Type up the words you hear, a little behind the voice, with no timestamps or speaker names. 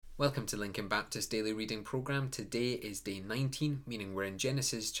Welcome to Lincoln Baptist Daily Reading Programme. Today is day 19, meaning we're in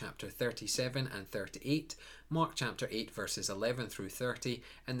Genesis chapter 37 and 38, Mark chapter 8 verses 11 through 30,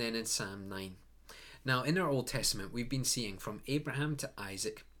 and then in Psalm 9. Now in our Old Testament we've been seeing from Abraham to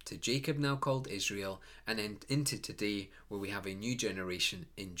Isaac to Jacob, now called Israel, and then into today where we have a new generation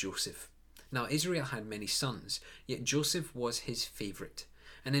in Joseph. Now Israel had many sons, yet Joseph was his favourite.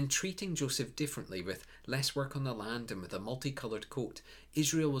 And in treating Joseph differently, with less work on the land and with a multicoloured coat,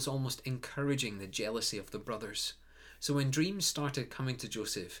 Israel was almost encouraging the jealousy of the brothers. So when dreams started coming to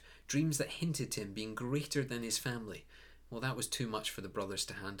Joseph, dreams that hinted to him being greater than his family, well, that was too much for the brothers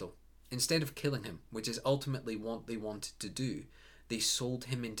to handle. Instead of killing him, which is ultimately what they wanted to do, they sold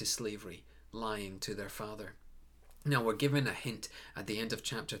him into slavery, lying to their father. Now we're given a hint at the end of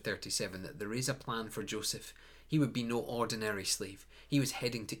chapter 37 that there is a plan for Joseph. He would be no ordinary slave. He was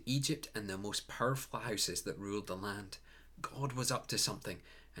heading to Egypt and the most powerful houses that ruled the land. God was up to something,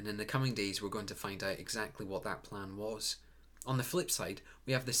 and in the coming days we're going to find out exactly what that plan was. On the flip side,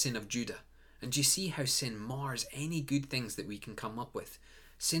 we have the sin of Judah. And do you see how sin mars any good things that we can come up with?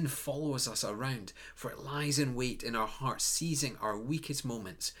 Sin follows us around, for it lies in wait in our hearts, seizing our weakest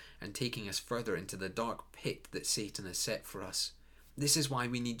moments and taking us further into the dark pit that Satan has set for us. This is why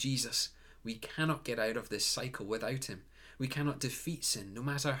we need Jesus. We cannot get out of this cycle without him. We cannot defeat sin, no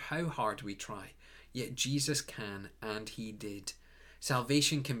matter how hard we try. Yet Jesus can, and he did.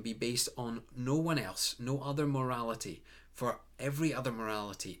 Salvation can be based on no one else, no other morality, for every other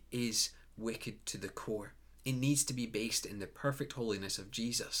morality is wicked to the core. It needs to be based in the perfect holiness of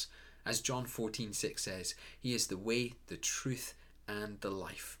Jesus. As John 14:6 says, he is the way, the truth, and the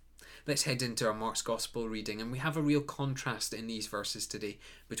life. Let's head into our Mark's Gospel reading, and we have a real contrast in these verses today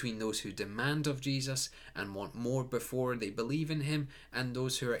between those who demand of Jesus and want more before they believe in him, and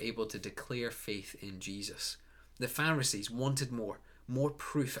those who are able to declare faith in Jesus. The Pharisees wanted more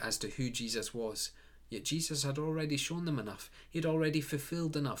proof as to who Jesus was. Yet Jesus had already shown them enough. He had already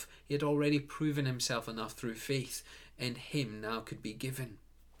fulfilled enough. He had already proven himself enough through faith in him now could be given.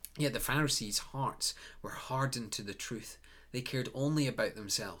 Yet the Pharisees' hearts were hardened to the truth. They cared only about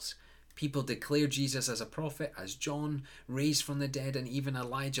themselves. People declared Jesus as a prophet, as John, raised from the dead, and even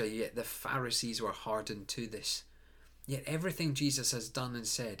Elijah, yet the Pharisees were hardened to this. Yet everything Jesus has done and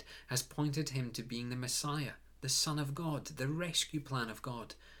said has pointed him to being the Messiah, the Son of God, the rescue plan of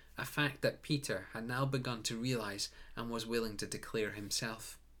God. A fact that Peter had now begun to realize and was willing to declare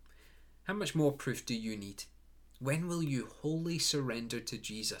himself. How much more proof do you need? When will you wholly surrender to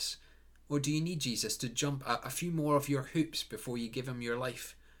Jesus? Or do you need Jesus to jump a few more of your hoops before you give him your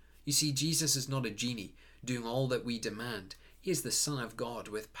life? You see, Jesus is not a genie doing all that we demand. He is the Son of God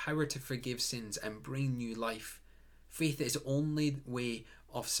with power to forgive sins and bring new life. Faith is the only way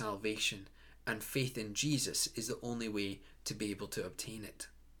of salvation, and faith in Jesus is the only way to be able to obtain it.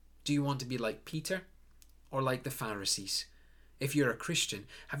 Do you want to be like Peter or like the Pharisees? If you're a Christian,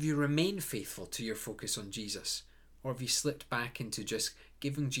 have you remained faithful to your focus on Jesus? Or have you slipped back into just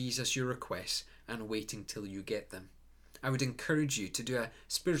giving Jesus your requests and waiting till you get them? I would encourage you to do a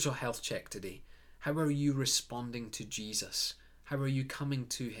spiritual health check today. How are you responding to Jesus? How are you coming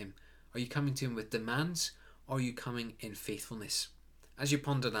to him? Are you coming to him with demands, or are you coming in faithfulness? As you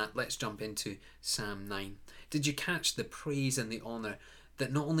ponder that, let's jump into Psalm 9. Did you catch the praise and the honour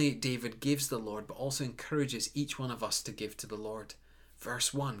that not only David gives the Lord, but also encourages each one of us to give to the Lord?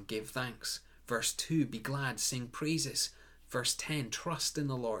 Verse 1, give thanks. Verse 2, be glad, sing praises. Verse 10, trust in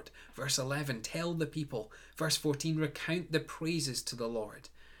the Lord. Verse 11, tell the people. Verse 14, recount the praises to the Lord.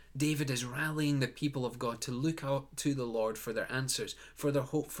 David is rallying the people of God to look out to the Lord for their answers, for their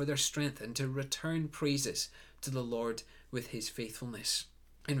hope, for their strength, and to return praises to the Lord with his faithfulness.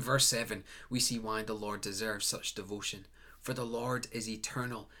 In verse 7, we see why the Lord deserves such devotion. For the Lord is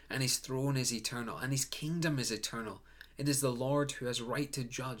eternal, and his throne is eternal, and his kingdom is eternal. It is the Lord who has right to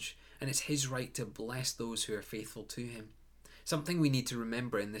judge, and it's his right to bless those who are faithful to him. Something we need to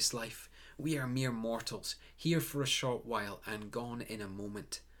remember in this life: we are mere mortals, here for a short while and gone in a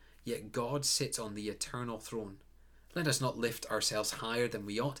moment. Yet God sits on the eternal throne. Let us not lift ourselves higher than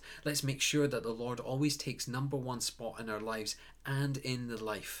we ought. Let's make sure that the Lord always takes number one spot in our lives and in the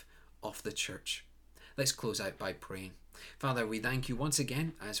life of the church. Let's close out by praying. Father, we thank you once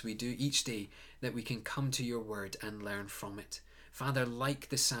again, as we do each day, that we can come to your word and learn from it. Father, like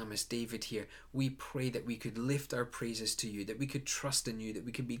the psalmist David here, we pray that we could lift our praises to you, that we could trust in you, that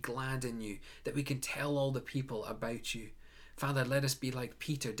we could be glad in you, that we can tell all the people about you. Father, let us be like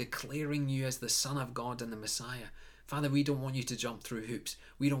Peter, declaring you as the Son of God and the Messiah. Father, we don't want you to jump through hoops.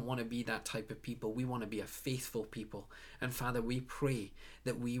 We don't want to be that type of people. We want to be a faithful people. And Father, we pray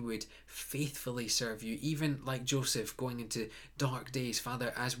that we would faithfully serve you, even like Joseph going into dark days.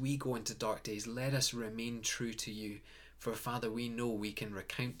 Father, as we go into dark days, let us remain true to you. For Father, we know we can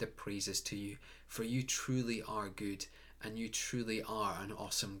recount the praises to you, for you truly are good and you truly are an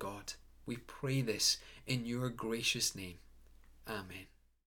awesome God. We pray this in your gracious name. Amen.